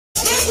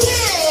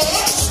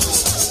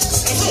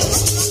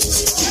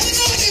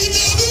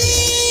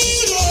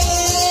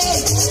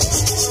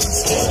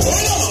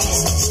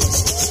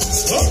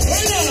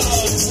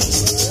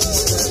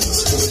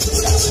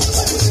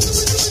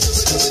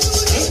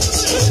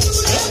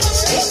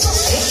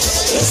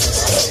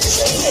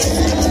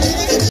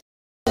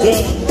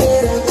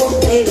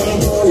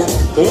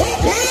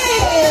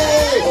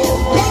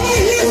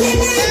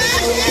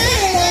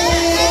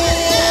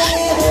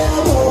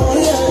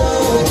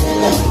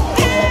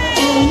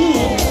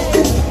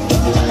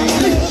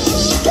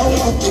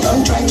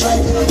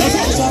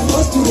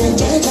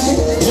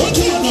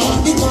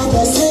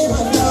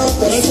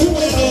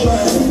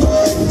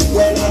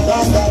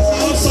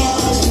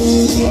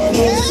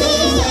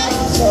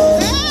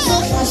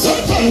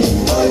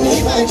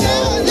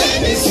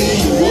Let me see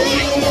you.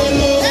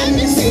 Let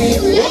me see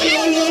you.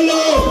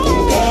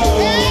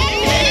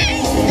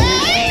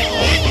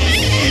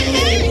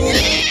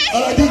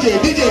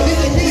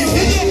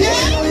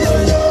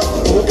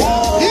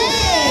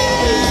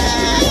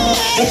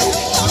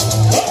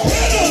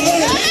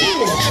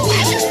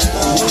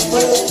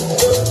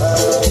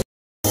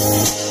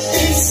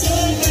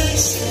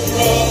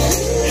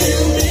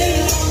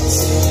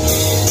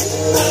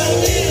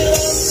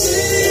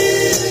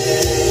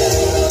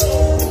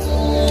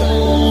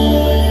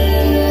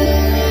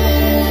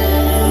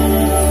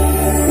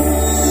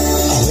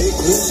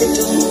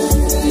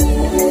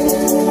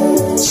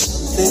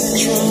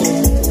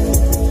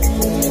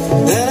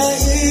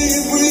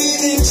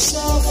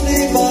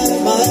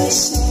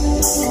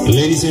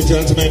 Ladies and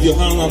gentlemen, if your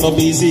hands are not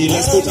busy,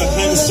 let's put our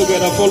hands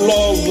together for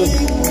love.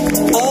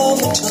 All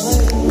the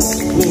times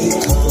may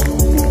come,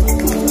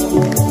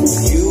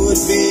 you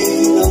would be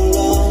no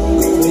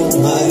longer in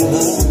my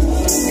life.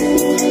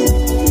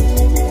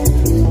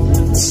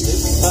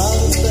 Slip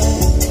out of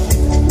bed,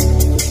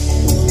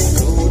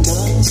 go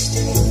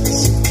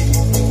downstairs,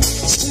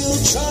 still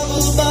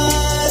troubled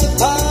by the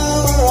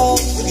power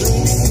of the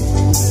dream.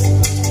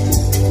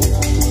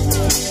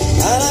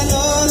 And I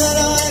know that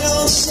I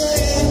don't say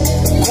it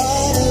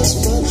quite as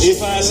much.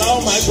 If I allow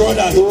my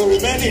brother, he will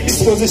remain in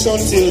this position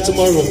till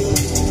tomorrow.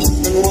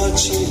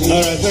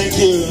 Alright, thank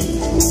you.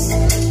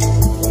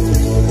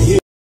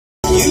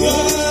 You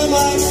are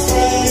my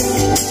friend,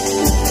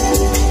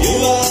 you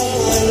are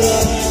my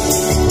love,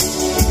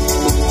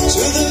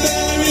 to the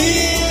very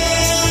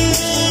end.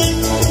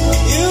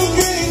 You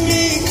bring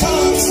me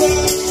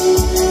comfort,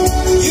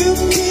 you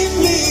keep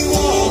me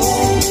warm,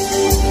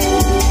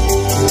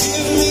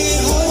 give me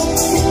hope,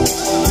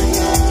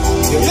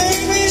 you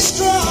make me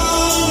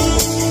strong,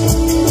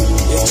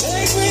 you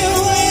take me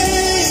away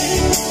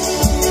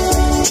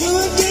to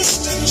a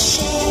distant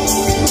shore,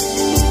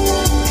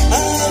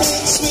 and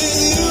it's with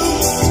you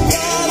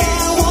that I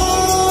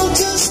want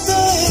to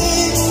stay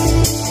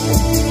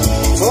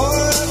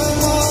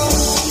forevermore.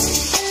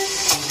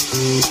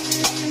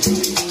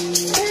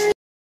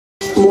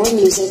 More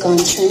music on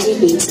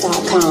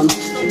trendybeats.com.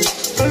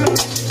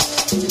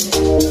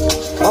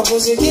 What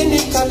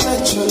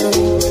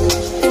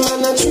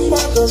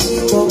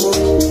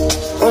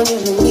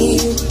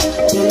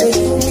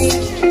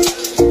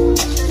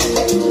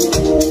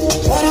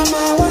am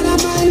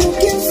I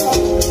looking for?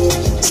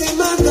 Say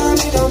my God,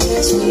 you don't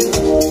mess me.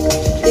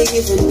 They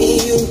giving me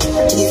you,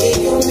 giving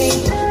you me.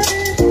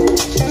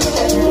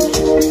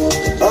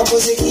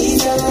 Opposite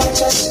give them a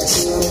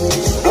chance,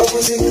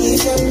 opposite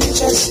give them a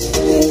chance.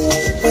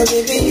 But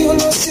baby, you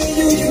don't say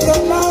you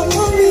got love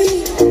for me.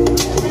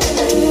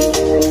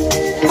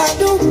 I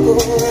don't go.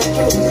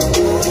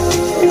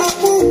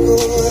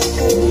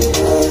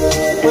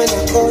 When I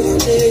call your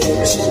name,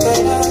 you should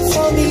have love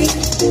for me.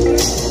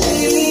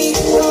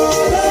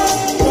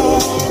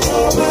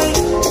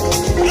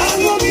 I'm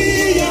gonna be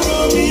your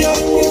Romeo.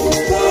 You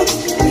got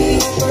me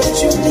what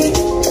you need.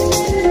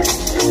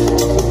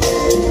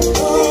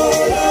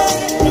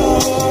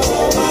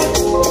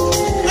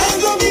 I'm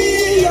gonna be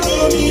your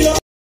Romeo.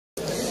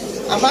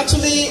 I'm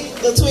actually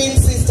the twin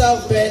sister of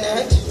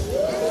Bernard,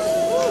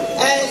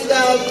 and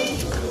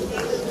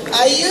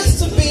I used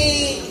to be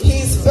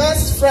his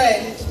best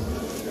friend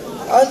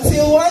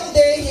until one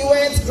day he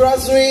went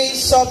grocery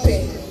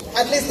shopping.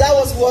 At least that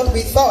was what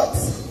we thought.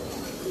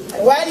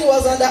 And while he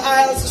was on the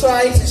aisles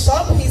trying to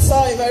shop, he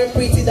saw a very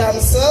pretty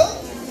damsel,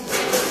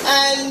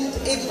 and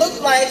it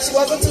looked like she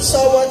wasn't too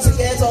sure what to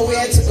get or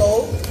where to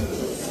go.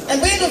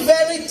 And being a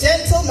very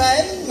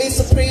gentleman,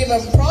 Mr. Prim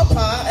and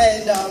proper,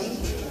 and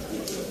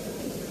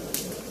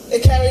a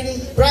caring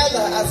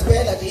brother as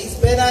Bernard is,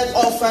 Bernard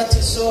offered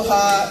to show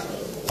her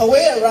her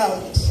way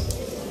around.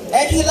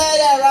 And he led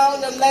her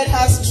around and led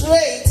her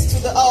straight to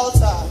the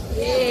altar.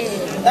 Yeah.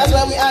 That's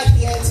why we are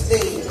here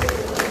today.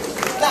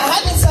 Now, I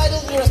had been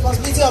saddled with the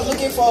responsibility of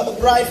looking for a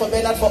bride for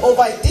Bernard for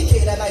over a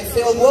decade, and I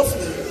failed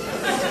woefully.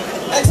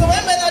 And so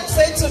when Bernard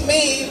said to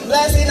me,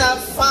 "Blessing,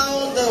 I've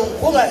found a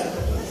woman.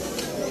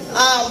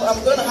 I'm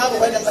going to have a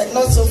wedding," I'm like,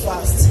 "Not so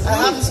fast. I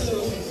have to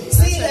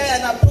see her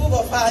and approve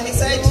of her." And he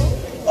said,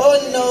 "Oh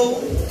no,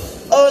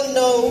 oh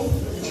no,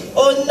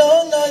 oh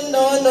no, no,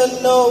 no, no,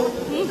 no."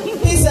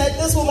 He said,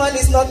 "This woman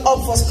is not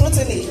up for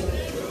scrutiny.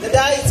 The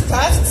die is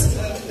cast,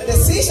 the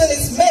decision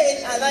is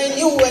made, and I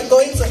knew we were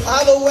going to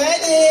have a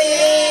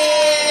wedding."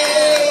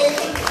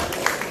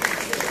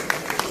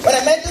 When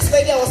I met this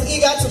lady, I was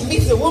eager to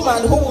meet the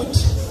woman who would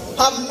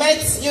have met,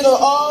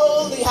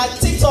 had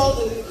ticked all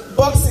the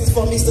boxes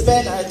for Mr.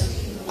 Bernard.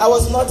 I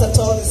was not at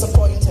all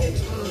disappointed.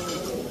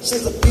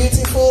 She's a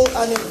beautiful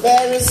and a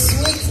very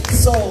sweet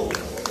soul.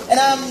 And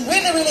I'm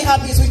really, really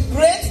happy. It's with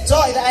great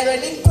joy that I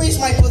relinquish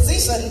my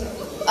position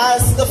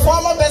as the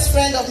former best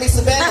friend of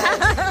Mr.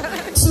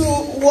 Bernard to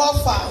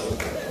Warfi.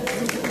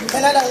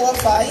 Bernard and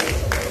Warfi,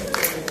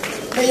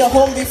 may your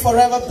home be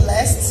forever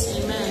blessed.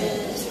 Amen.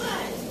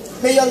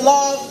 May your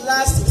love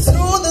last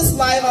through this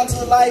life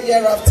until life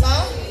hereafter.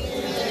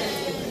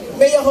 Amen.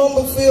 May your home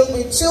be filled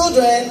with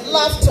children,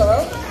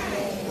 laughter.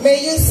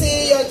 May you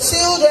see your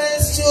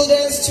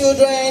children's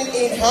children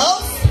in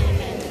health,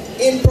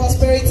 in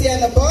prosperity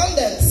and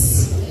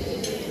abundance.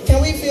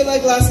 Can we feel our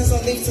glasses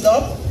and lift it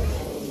up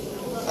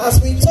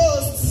as we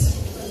toast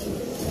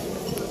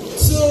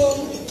to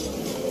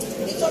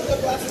each of the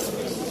glasses?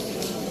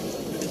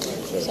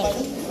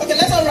 Okay,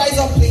 let's all rise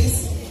up,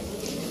 please.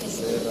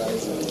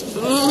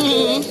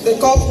 The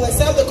couple,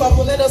 except the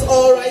couple, let us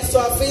all rise to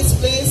our feet,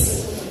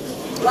 please.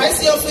 Rise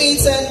to your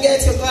feet and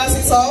get your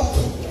glasses up.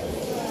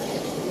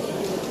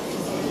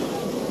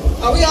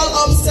 Are we all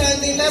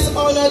upstanding? Let's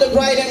honor the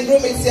bride and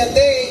groom. It's their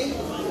day.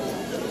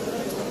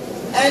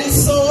 And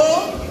so,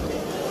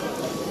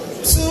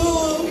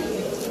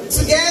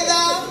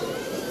 together,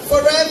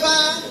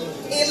 forever,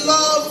 in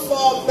love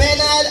for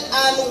Bernard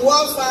and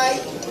Wafi.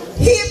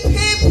 Hip,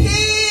 hip,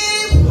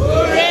 hip.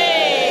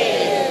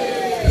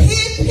 Hooray!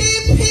 Hip,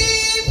 hip,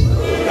 hip.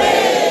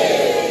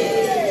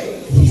 Hooray!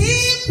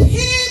 Hip,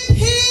 hip,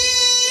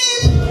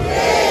 hip.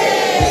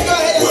 Hooray! Let's go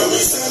ahead and when we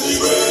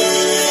celebrate,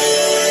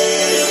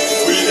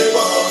 we live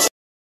on.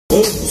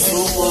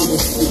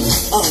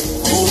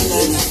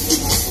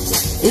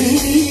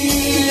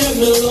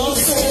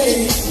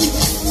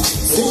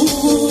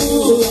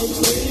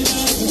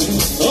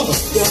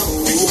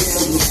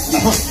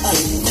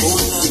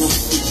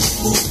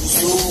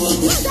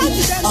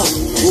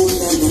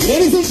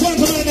 Ladies and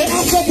gentlemen, the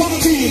after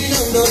party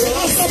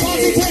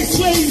takes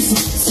place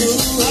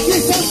at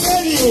this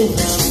venue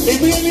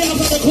immediately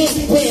after the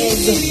closing prayers.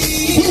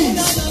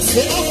 Please,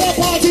 the after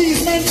party is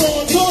meant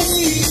for those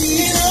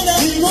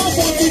below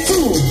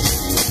 42.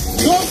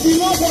 Those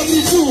below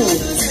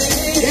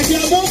 42. If you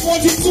are above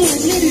 42,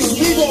 please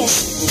leave off.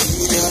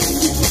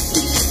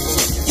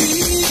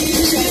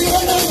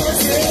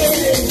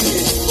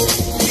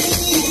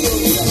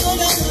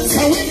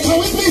 Can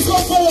we please go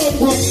forward,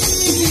 bro?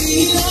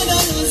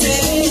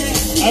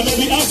 I may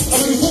be forced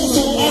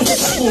to ask the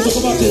couple to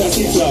come back to their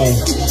seats now.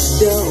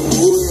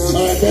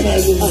 Alright, then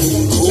let's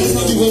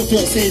have you go to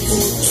your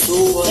seats.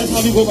 Let's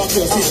have you go back to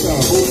your seats now.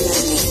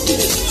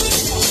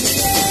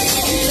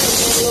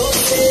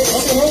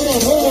 Okay, hold on.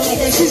 I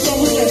can see some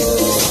women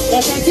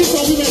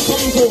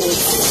coming forward.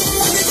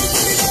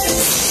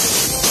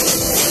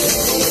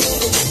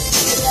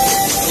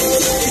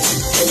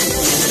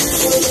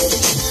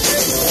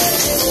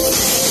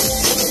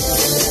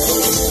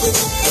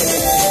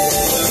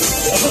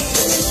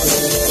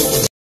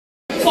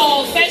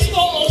 For FESCO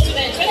all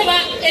students, whenever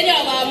any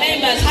of our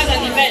members has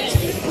an event,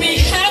 we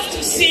have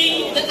to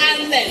sing the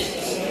anthem.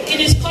 It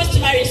is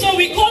customary. So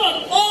we call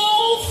on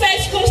all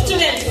FESCO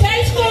students,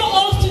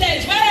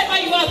 wherever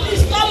you are,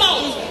 please come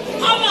out.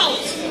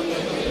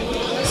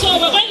 So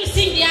we're going to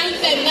sing the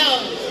anthem now.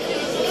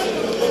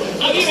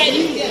 Are we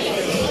ready?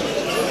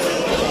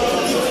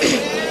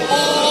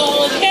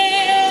 All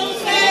hail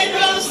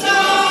Federal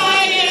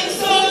Science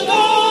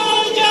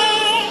Sonoja.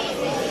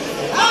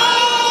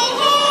 Our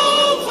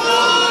hope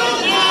for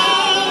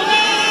now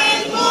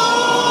and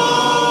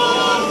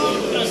more.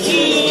 To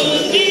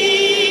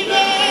live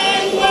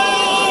and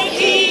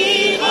work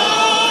in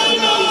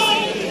honor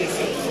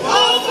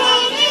of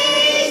our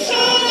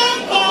nation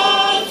and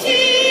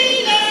continent.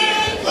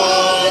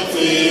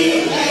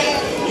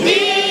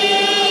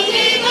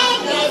 Building up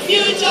the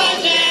future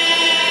generation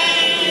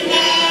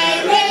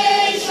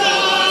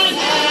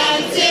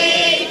and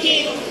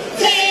taking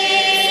the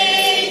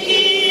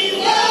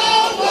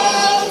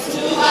world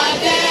to our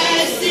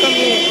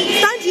destiny.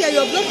 Stand here,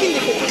 you're blocking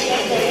the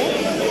picture.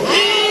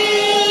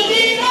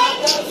 Building up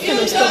the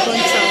future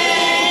generation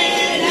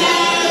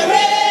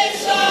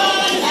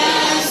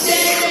and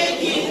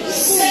taking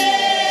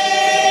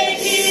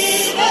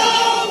the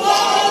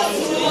world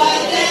to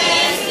our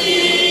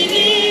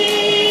destiny.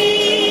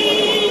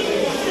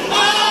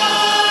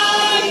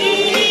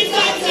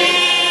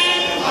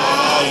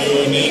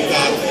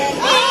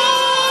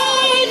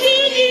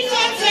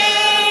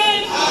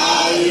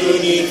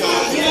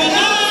 United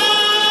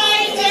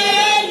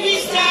we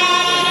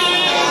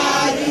stand.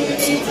 United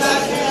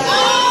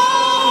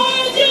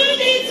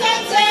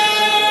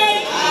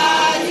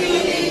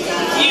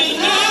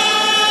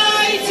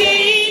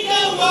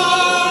the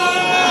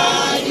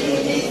world.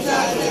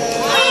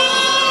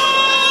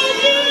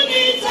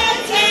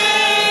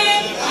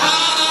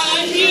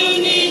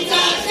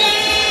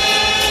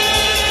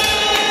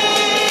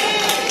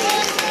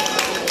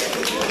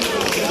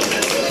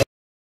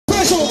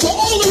 Special to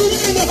all the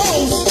women in the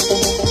house.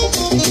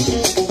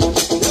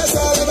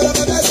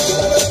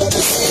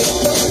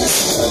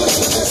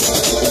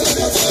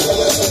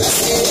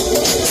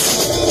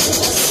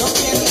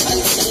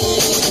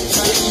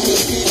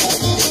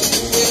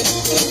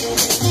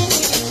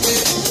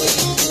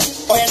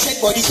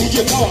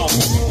 DJ Power.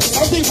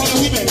 Something for the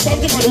women.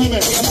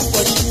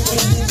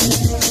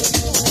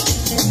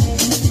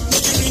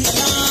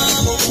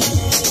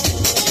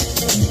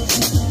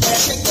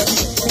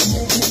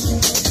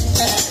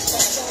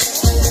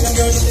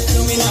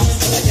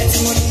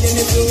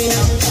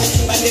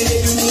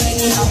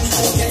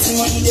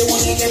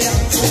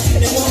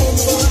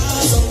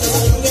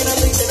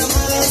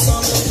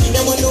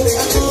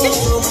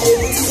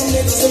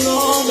 blessing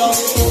on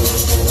us.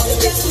 All the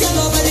blessings of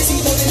love and the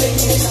seed of the make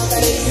me shout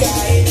hallelujah.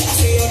 I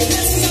say all the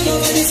blessings of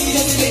love and the seed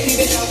of the make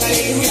me shout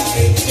hallelujah.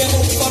 They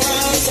won't be for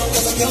ransom,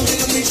 cause I'm young and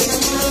I'm rich and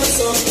I'm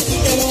handsome.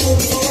 They won't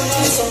be for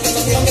ransom, cause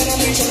I'm young and I'm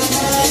rich and I'm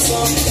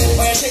handsome.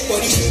 Why I take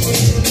body?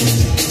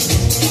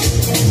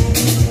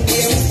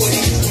 Yeah, who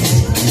body?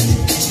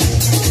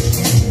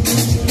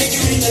 Make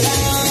you ring the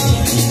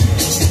line.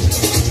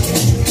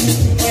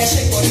 Why I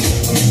take body?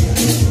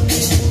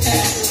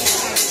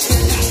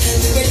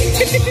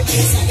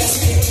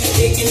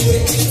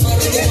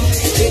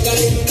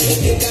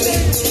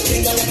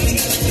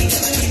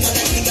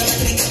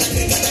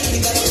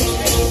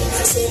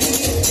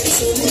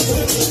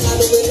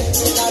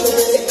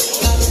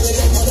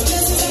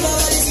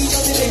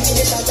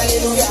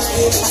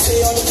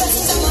 Hallelujah.